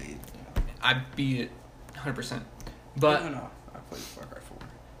owned and played. I beat it 100%. But no, I played Far Cry 4.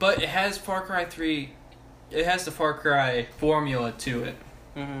 But it has Far Cry 3. It has the Far Cry formula to it.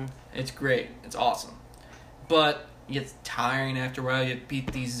 Mm-hmm. It's great. It's awesome. But it gets tiring after a while. You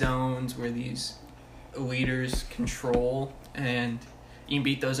beat these zones where these leaders control, and you can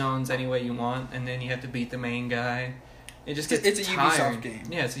beat those zones any way you want, and then you have to beat the main guy. It just gets It's a tiring. Ubisoft game.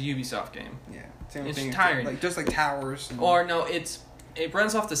 Yeah, it's a Ubisoft game. Yeah. Same It's thing. tiring. Like just like towers. And... Or no, it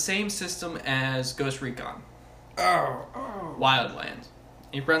runs off the same system as Ghost Recon Oh. Wildlands.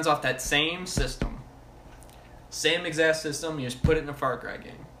 It runs off that same system. Same exact system, you just put it in a Far Cry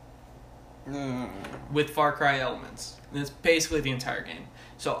game. With Far Cry elements. And it's basically the entire game.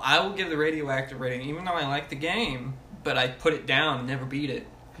 So I will give the radioactive rating, even though I like the game, but I put it down and never beat it,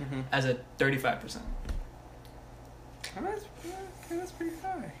 Mm-hmm. as a 35%. That's pretty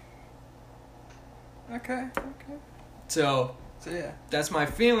high. Okay. So So yeah. that's my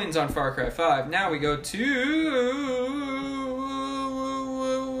feelings on Far Cry 5. Now we go to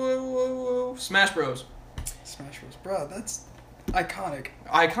Smash Bros. Smash Bros. Bro, that's iconic.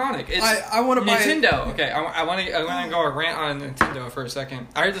 Iconic. It's I want to buy Nintendo. Okay, I want to go a rant on Nintendo for a second.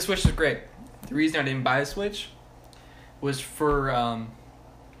 I heard the Switch is great. The reason I didn't buy a Switch was for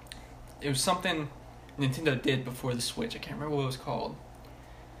it was something Nintendo did before the Switch. I can't remember what it was called,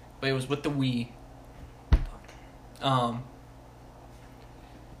 but it was with the Wii. I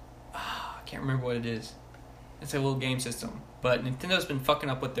can't remember what it is. It's a little game system, but Nintendo's been fucking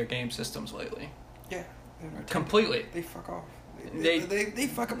up with their game systems lately. Yeah. Completely. They fuck off. They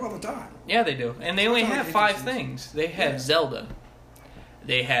fuck up all the time. Yeah, they do. And they only It's not have like 5 interesting. things. They have Yeah. Zelda.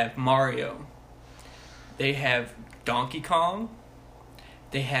 They have Mario. They have Donkey Kong.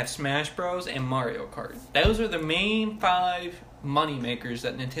 They have Smash Bros. And Mario Kart. Those are the main 5 money makers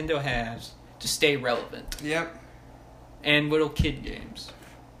that Nintendo has to stay relevant. Yep. And little kid games.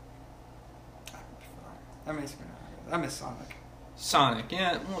 I miss Sonic. Sonic,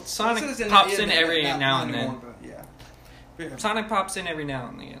 yeah. Well, Sonic This isn't- pops yeah, in every not now and anymore, then. But yeah. Yeah. Sonic pops in every now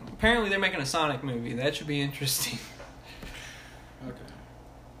and then. Apparently they're making a Sonic movie. That should be interesting. Okay.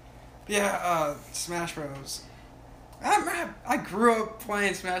 Yeah, Smash Bros. I grew up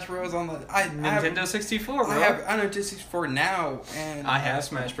playing Smash Bros on the Nintendo 64, bro. I have Nintendo 64 now, and I have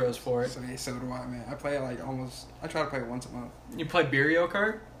Smash Bros. for it. So do I, man. I play it I try to play it once a month. You play Mario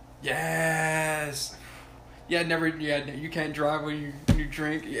Kart? Yes. Yeah, never. Yeah, you can't drive when you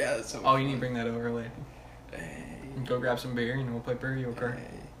drink. Yeah. That's so Oh, you need to bring that over later. Hey. Go grab some beer and we'll play Mario Kart. Hey.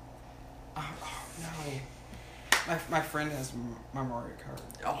 Oh no. My friend has my Mario Kart.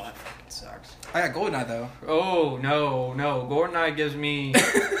 Oh, that fucking sucks. I got GoldenEye though. Oh no. GoldenEye gives me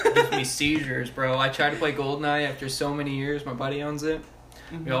seizures, bro. I tried to play GoldenEye after so many years. My buddy owns it.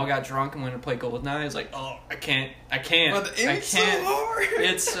 Mm-hmm. We all got drunk and went to play GoldenEye. It's like, oh, I can't. Well, the image so hard.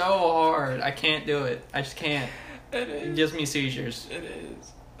 It's so hard. I can't do it. I just can't. It gives me seizures. It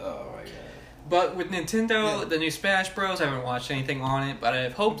is. Oh my god. But with Nintendo, the new Smash Bros, I haven't watched anything on it, but I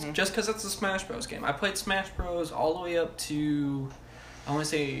have hopes just because it's a Smash Bros game. I played Smash Bros all the way up to, I want to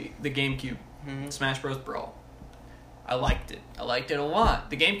say, the GameCube. Smash Bros Brawl. I liked it. I liked it a lot.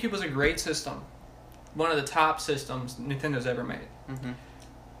 The GameCube was a great system. One of the top systems Nintendo's ever made.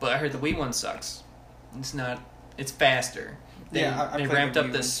 But I heard the Wii one sucks. It's not. It's faster. They ramped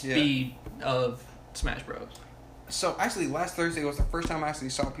up the speed of Smash Bros. So actually, last Thursday was the first time I actually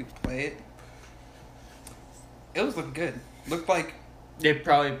saw people play it. It was looking good. Looked like they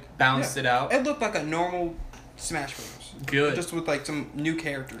probably balanced it out. It looked like a normal Smash Bros. Good. Just with like some new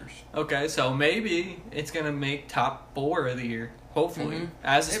characters. Okay, so maybe it's gonna make top 4 of the year. Hopefully,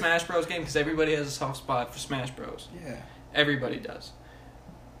 as a Smash Bros game, because everybody has a soft spot for Smash Bros. Yeah. Everybody does.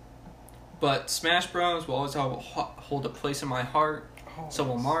 But Smash Bros. Will always hold a place in my heart. So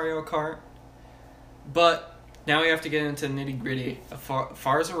will Mario Kart. But now we have to get into the nitty gritty of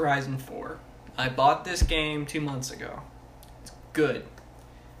Forza Horizon 4. I bought this game 2 months ago. It's good.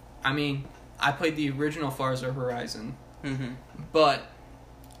 I mean, I played the original Forza Horizon. But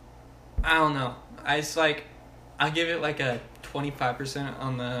I don't know. I give it like a 25%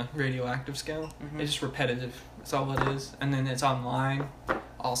 on the radioactive scale. It's just repetitive. That's all it is. And then it's online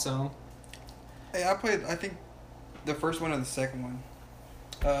also. Hey, I think the first one and the second one.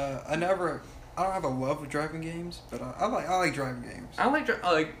 I don't have a love of driving games, but I like driving games. I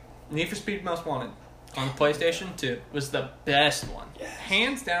like Need for Speed Most Wanted on the PlayStation 2 was the best one. Yes.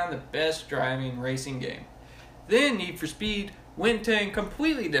 Hands down the best driving racing game. Then Need for Speed went in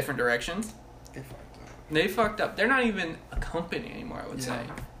completely different directions. They fucked up. They're not even a company anymore, I would say.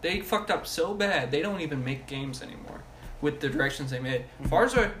 They fucked up so bad, they don't even make games anymore with the directions they made.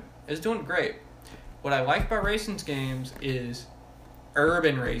 Forza is doing great. What I like about racing games is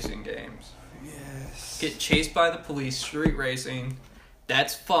urban racing games. Yes. Get chased by the police, street racing.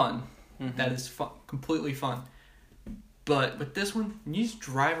 That's fun. That is fun, completely fun. But with this one, you just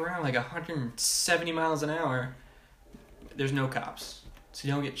drive around like 170 miles an hour. There's no cops, so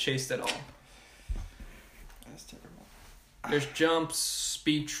you don't get chased at all. That's terrible. There's jumps,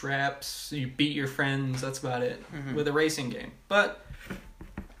 speed traps. You beat your friends. That's about it with a racing game. But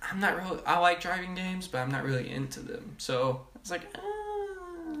I'm not really. I like driving games, but I'm not really into them. So it's like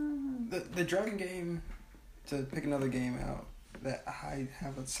the driving game. To pick another game out that I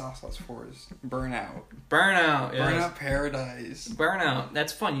have a soft spot for is Burnout. Burnout, yes. Burnout Paradise. Burnout.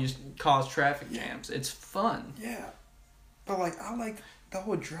 That's fun. You just cause traffic jams. It's fun. Yeah, but I like the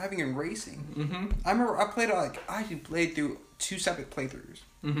whole driving and racing. I remember I actually played through 2 separate playthroughs.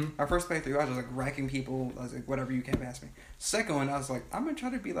 My first playthrough, I was like wrecking people. I was like, whatever, you can't pass me. Second one, I was like, I'm gonna try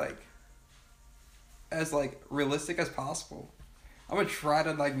to be like as like realistic as possible. I'm gonna try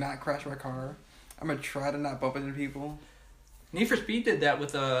to like not crash my car. I'm gonna try to not bump into people. Need for Speed did that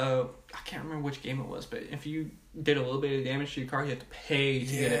with I can't remember which game it was, but if you did a little bit of damage to your car, you had to pay to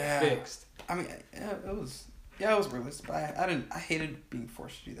get it fixed. I mean, it was realistic, but I hated being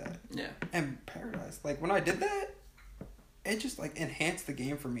forced to do that. Yeah. And Paradise, like when I did that, it just like enhanced the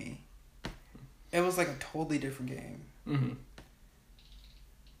game for me. It was like a totally different game.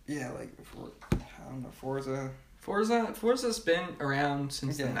 Yeah, like I don't know, Forza's been around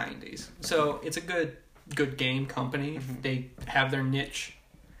since the 90s. So it's a good game company. They have their niche.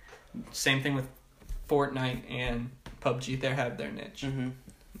 Same thing with Fortnite and PUBG. They have their niche.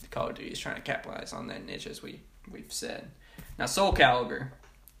 Call of Duty is trying to capitalize on that niche, as we've said. Now, Soul Calibur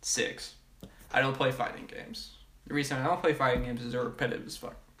 6. I don't play fighting games. The reason I don't play fighting games is they're repetitive as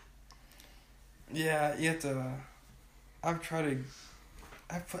fuck. Yeah, you have to... I've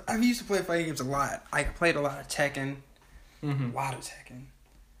used to play fighting games a lot. I played a lot of Tekken. A lot of Tekken.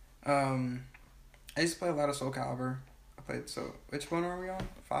 I used to play a lot of Soul Calibur. Which one are we on?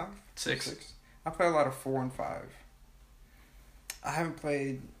 5? 6. I play a lot of 4 and 5. I haven't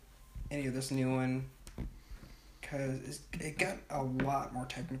played any of this new one because it got a lot more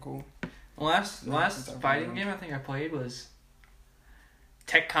technical. The last fighting game I think I played was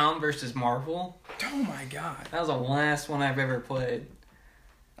Tekken versus Marvel. Oh my god! That was the last one I've ever played.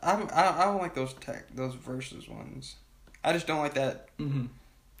 I don't like those versus ones. I just don't like that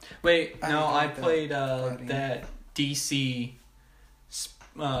Wait, no, I like that played fighting. that DC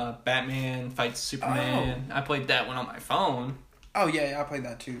Batman fights Superman. I played that one on my phone. Oh yeah, I played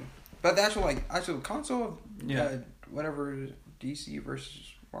that too. But the actual console of Yeah. whatever DC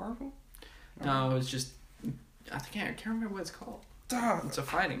versus Marvel. No, it was just I can't remember what it's called. It's a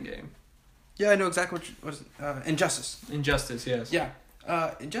fighting game. Yeah, I know exactly what was Injustice. Injustice, yes. Yeah,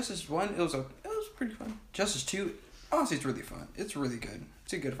 Injustice 1, it was pretty fun. Justice 2, honestly, it's really fun. It's really good.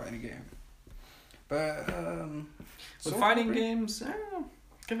 It's a good fighting game. But With fighting games, I don't know,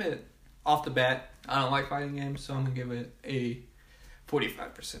 give it off the bat. I don't like fighting games, so I'm gonna give it a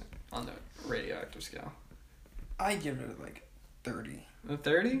 45% on the radioactive scale. I give it like 30. A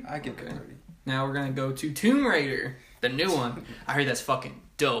 30? I give it 30. Now we're gonna go to Tomb Raider, the new one. I heard that's fucking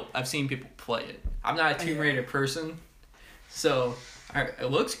dope. I've seen people play it. I'm not a Tomb Raider person, so it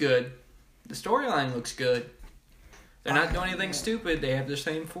looks good. The storyline looks good. They're not doing anything stupid. They have the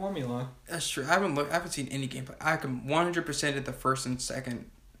same formula. That's true. I haven't seen any gameplay. I can 100% at the first and second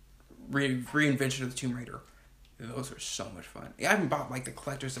reinvention of the Tomb Raider. Those are so much fun. I even bought like the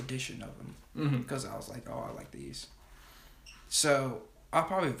collector's edition of them because I was like, oh, I like these. So I'll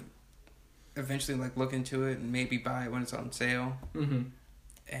probably eventually like look into it and maybe buy it when it's on sale.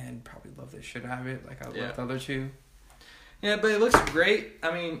 And probably love the shit out of it, like I love the other two. Yeah, but it looks great.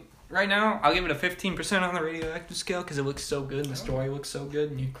 I mean, right now I'll give it a 15% on the radioactive scale because it looks so good and the story looks so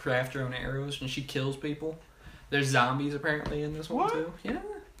good. And you craft your own arrows and she kills people. There's zombies apparently in this one too. Yeah.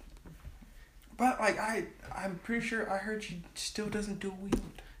 But like I'm pretty sure I heard she still doesn't dual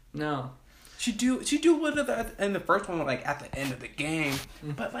wield. No. She do wield it in the first one, like at the end of the game.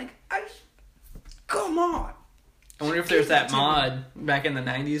 But like come on. I wonder if there's that mod back in the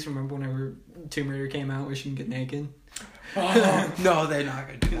 90s. Remember whenever Tomb Raider came out where she can get naked? Oh, no, they're not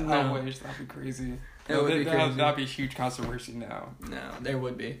gonna do that. No. I wish. That'd be crazy. That would be crazy. That'd be a huge controversy now. No, there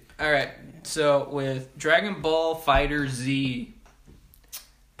would be. Alright, so with Dragon Ball Fighter Z.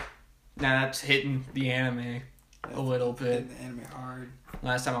 Now that's hitting the anime a little bit. The anime hard.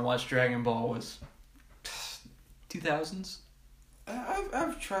 Last time I watched Dragon Ball was 2000s.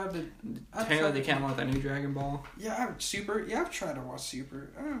 I've tried to. Apparently they came out with a new Dragon Ball. Yeah, I've tried to watch Super.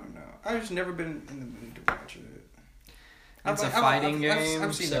 I don't know. I've just never been in the mood to watch it. It's a fighting game.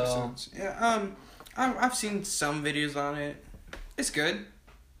 I've seen episodes. Yeah. I've seen some videos on it. It's good.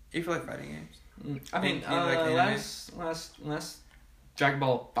 If you like fighting games. I mean, last Dragon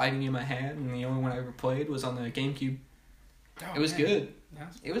Ball fighting game I had, and the only one I ever played was on the GameCube. Oh, it was good.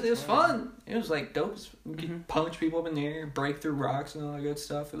 It was fun. It was like dope. You could punch people up in the air, break through rocks, and all that good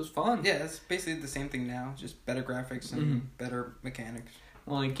stuff. It was fun. Yeah, it's basically the same thing now, just better graphics and better mechanics.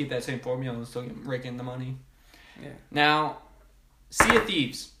 Well, you keep that same formula and still rake in the money. Yeah. Now, Sea of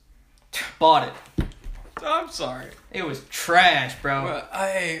Thieves. Bought it. I'm sorry. It was trash, bro. Well,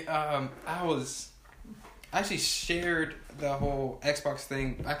 I actually shared the whole Xbox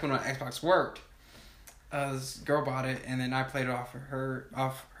thing back when my Xbox worked. This girl bought it, and then I played it off her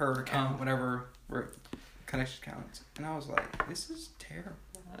account, whatever connection counts, and I was like, "This is terrible."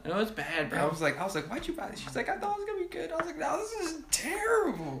 It was bad, bro. I was like, "Why'd you buy this?" She's like, "I thought it was gonna be good." I was like, "No, this is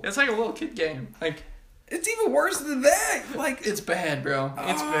terrible." It's like a little kid game. Like, it's even worse than that. Like, it's bad, bro.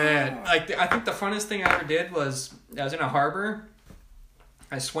 It's bad. Like, I think the funnest thing I ever did was I was in a harbor.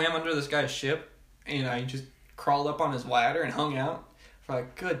 I swam under this guy's ship, and I just crawled up on his ladder and hung out for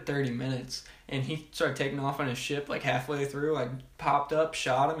like good 30 minutes. And he started taking off on his ship like halfway through. I popped up,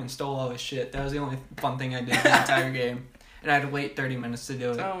 shot him, and stole all his shit. That was the only fun thing I did the entire game. And I had to wait 30 minutes to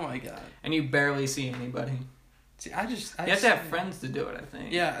do it. Oh my god. And you barely see anybody. See, you have to have friends to do it, I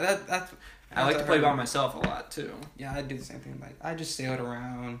think. Yeah, that's I like to play by myself a lot too. Yeah, I do the same thing. Like, I just sailed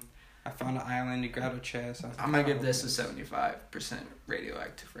around. I found an island. You grabbed a chest. I'm gonna give this a 75%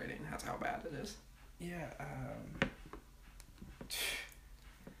 radioactive rating. That's how bad it is. Yeah.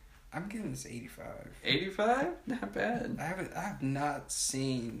 I'm giving this 85. 85? Not bad. I have not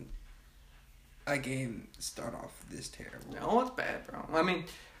seen a game start off this terrible. No, it's bad, bro. I mean,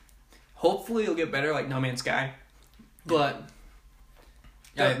 hopefully it'll get better like No Man's Sky, but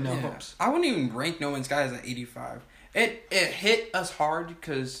I have no hopes. I wouldn't even rank No Man's Sky as an 85. It hit us hard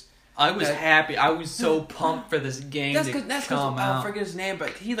because I was happy. I was so pumped for this game to come out. I forget his name, but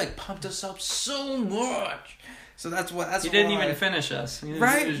he like pumped us up so much. So that's he didn't even finish us. He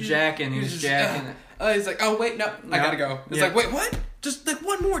was jacking. He was jacking. He's like, oh wait, no, I gotta go. It's like, wait, what? Just like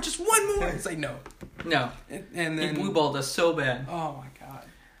one more. It's like, no. And then he blue balled us so bad. Oh my god.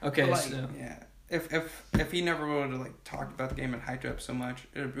 Okay, like, so yeah, if he never would have like talked about the game and hyped it up so much,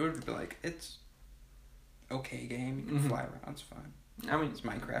 it would be like, it's okay game. You can fly around. It's fine. I mean, it's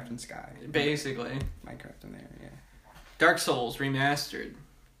Minecraft and Sky. Basically, Minecraft in there, yeah. Dark Souls remastered.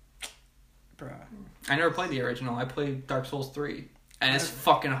 Bruh. I never played the original. I played Dark Souls 3. And it's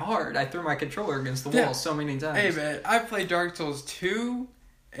fucking hard. I threw my controller against the wall so many times. Hey, man, I played Dark Souls 2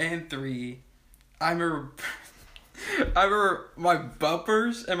 and 3. I remember my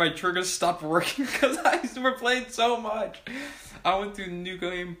bumpers and my triggers stopped working because I were playing so much. I went through New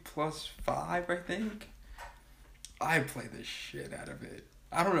Game Plus 5, I think. I played the shit out of it.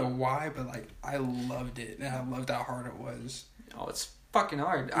 I don't know why, but like I loved it, and I loved how hard it was. Oh, it's fucking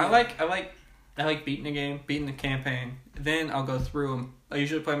hard. Yeah. I like beating the game, beating the campaign. Then I'll go through them. I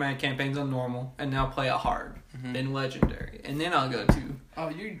usually play my campaigns on normal, and then I'll play a hard, then legendary, and then I'll go to. Oh,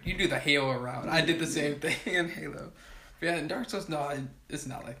 you do the Halo route. I did the same thing in Halo. But yeah, in Dark Souls, no, it's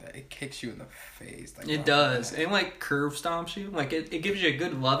not like that. It kicks you in the face. Like It does. It like curve stomps you. Like it gives you a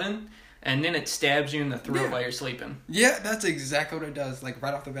good loving, and then it stabs you in the throat while you're sleeping. Yeah, that's exactly what it does. Like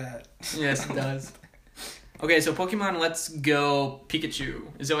right off the bat. Yes, it does. Okay, so Pokemon Let's Go Pikachu.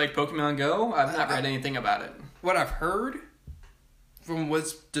 Is it like Pokemon Go? I've not read anything about it. What I've heard from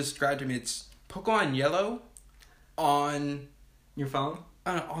what's described to me, it's Pokemon Yellow on Your phone?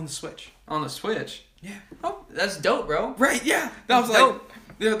 on the Switch. On the Switch? Yeah. Oh, that's dope, bro. Right, yeah. That was Dope.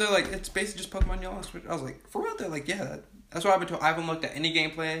 like, they're like, it's basically just Pokemon Yellow on Switch. I was like, for real? They're like, yeah. That's what I've been told. I haven't looked at any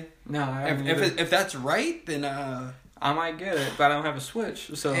gameplay. No, I haven't either. If that's right, then I might get it, but I don't have a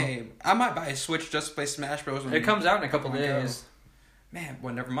Switch, so... hey, I might buy a Switch just to play Smash Bros. It comes out in a couple days. Man,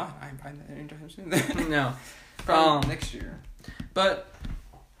 well, never mind. I ain't buying that anytime soon. No. Probably next year. But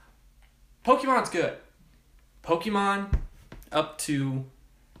Pokemon's good. Pokemon up to,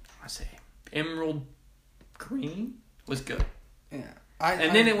 I say, Emerald Green was good. Yeah.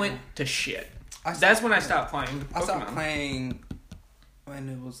 Then it went to shit. That's when I stopped playing Pokemon. I stopped playing when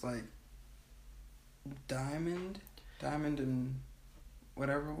it was like Diamond and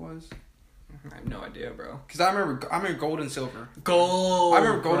whatever it was. I have no idea, bro. Because I remember Gold and Silver. Gold. I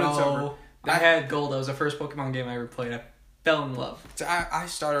remember Gold and Silver. I had Gold. That was the first Pokemon game I ever played. I fell in love. So I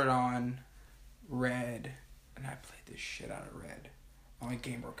started on Red, and I played the shit out of Red on my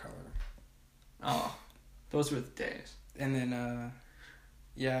Game Boy Color. Oh, those were the days. And then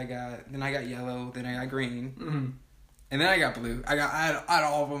I got Yellow, then I got Green, Mm-hmm. and then I got Blue. I had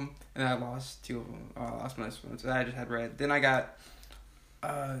all of them, and I lost 2 of them. I lost my next one, so I just had Red. Then I got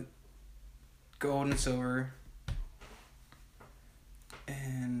Gold and Silver.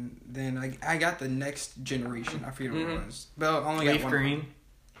 And then I got the next generation. I forget what it was. But I only got Leaf one. Green.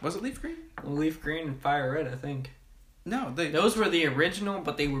 Was it Leaf Green? Leaf Green and Fire Red, I think. No, Those were the original,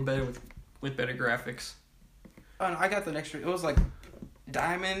 but they were better with better graphics. Oh, no, I got the next. It was like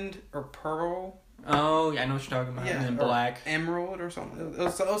Diamond or Pearl. Oh, yeah, I know what you're talking about. Yeah, And then or Black. Emerald or something. It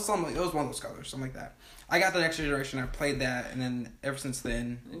was something. It was one of those colors, something like that. I got the next generation. I played that, and then ever since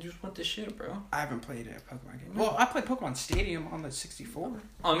then, It just went to shit, bro. I haven't played a Pokemon game. Well, I played Pokemon Stadium on the 64.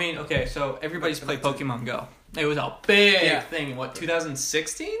 I mean, okay, so everybody's played Pokemon Go. It was a big thing. What,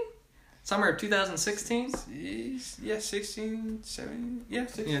 2016? Summer of 2016? Yeah, 16, 17. Yeah,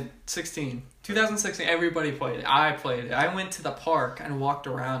 16. Yeah, 16. 2016, everybody played it. I played it. I went to the park and walked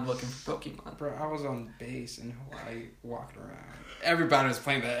around looking for Pokemon. Bro, I was on base in Hawaii walking around. Everybody was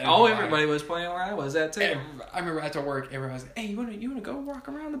playing that. Everybody was playing where I was at, too. I remember after work, everyone was like, hey, you wanna go walk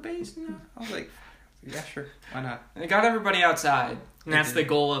around the base? I was like, yeah, sure. Why not? It got everybody outside. And that's the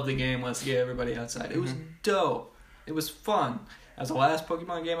goal of the game, was to get everybody outside. It was dope. It was fun. As the last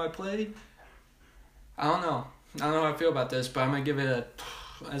Pokemon game I played, I don't know how I feel about this, but I'm going to give it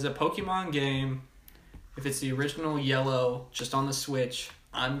as a Pokemon game, if it's the original Yellow, just on the Switch,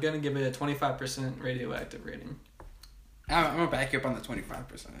 I'm going to give it a 25% radioactive rating. I'm going to back you up on the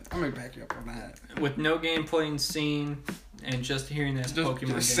 25%. I'm going to back you up on that. With no gameplay scene and just hearing this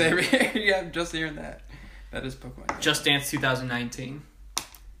Pokemon game. Yeah, just hearing that. That is Pokemon. Just Dance 2019.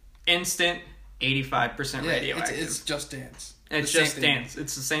 Instant 85% radioactive. It's Just Dance. It's Just Dance.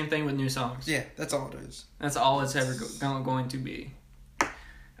 It's the same thing with new songs. Yeah, that's all it is. That's all it's ever going to be.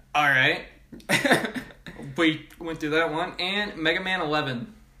 All right. We went through that one. And Mega Man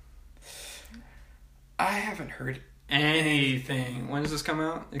 11. I haven't heard anything. When does this come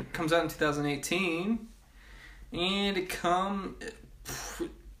out? It comes out in 2018. And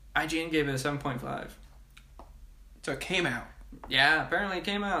IGN gave it a 7.5. So it came out. Yeah, apparently it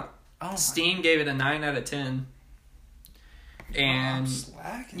came out. Oh, Steam gave it a 9 out of 10. And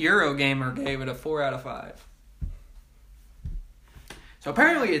Eurogamer gave it a 4 out of 5. So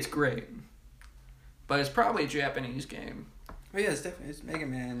apparently it's great. But it's probably a Japanese game. Well, yeah, it's Mega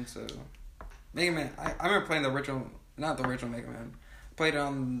Man, so... Mega Man, I remember playing the original... Not the original Mega Man. I played it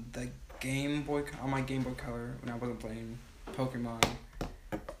on the Game Boy... On my Game Boy Color when I wasn't playing Pokemon.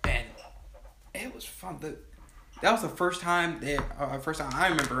 And it was fun. that was the first time I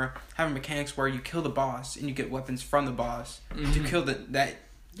remember having mechanics where you kill the boss and you get weapons from the boss to kill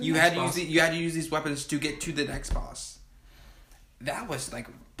you had to use these weapons to get to the next boss. That was like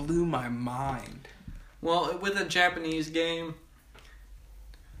blew my mind. Well, with a Japanese game,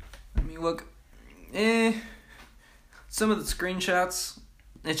 I mean, look, some of the screenshots,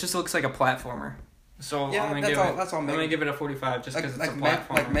 it just looks like a platformer. So yeah, I'm gonna give it a 45 just because it's a platformer.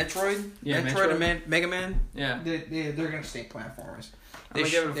 Like Metroid? Yeah, Metroid and Mega Man? Yeah. They're gonna stay platformers. I'm gonna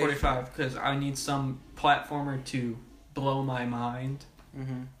give it a 45 because I need some platformer to blow my mind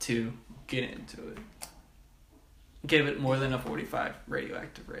to get into it. Give it more than a 45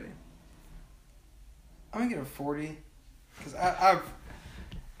 radioactive rating. I'm gonna give it a 40 because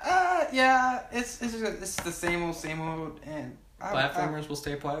it's the same old, and platformers will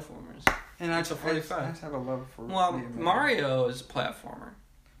stay platformers. And it's a 45. I just have a love for. Well, Mario is a platformer,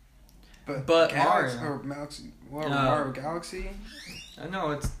 but Mario Mario Galaxy.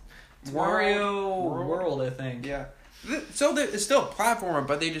 No, it's Mario World, I think. Yeah, so it's still a platformer,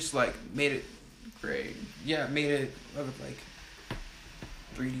 but they just like made it great. Yeah, made it like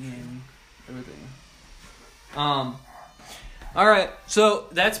 3D and everything. All right, so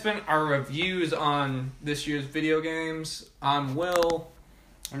that's been our reviews on this year's video games. I'm Will.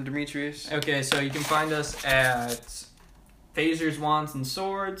 I'm Demetrius. Okay, so you can find us at Phasers, Wands, and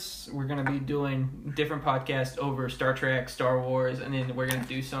Swords. We're going to be doing different podcasts over Star Trek, Star Wars, and then we're going to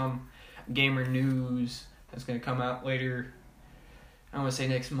do some gamer news that's going to come out later. I want to say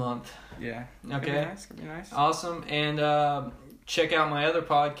next month. Yeah. Okay. Could be nice. Awesome. And check out my other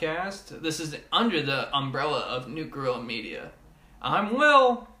podcast. This is under the umbrella of Nuke Gorilla Media. I'm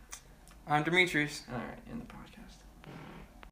Will. I'm Demetrius. All right, in the podcast.